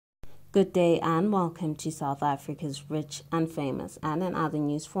Good day and welcome to South Africa's Rich and Famous. And in other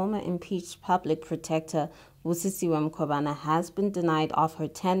news, former impeached public protector Busisiwe Mkhwebane has been denied of her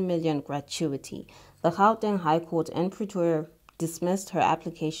 10 million gratuity. The Gauteng High Court in Pretoria dismissed her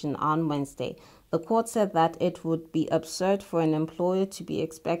application on Wednesday. The court said that it would be absurd for an employer to be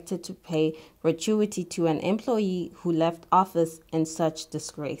expected to pay gratuity to an employee who left office in such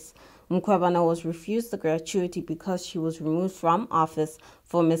disgrace. Mkhwebane was refused the gratuity because she was removed from office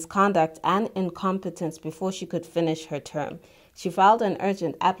for misconduct and incompetence before she could finish her term. She filed an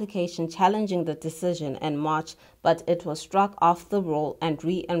urgent application challenging the decision in March, but it was struck off the roll and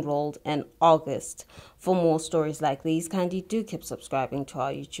re-enrolled in August. For more stories like these, kindly do keep subscribing to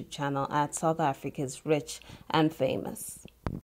our YouTube channel at South Africa's Rich and Famous.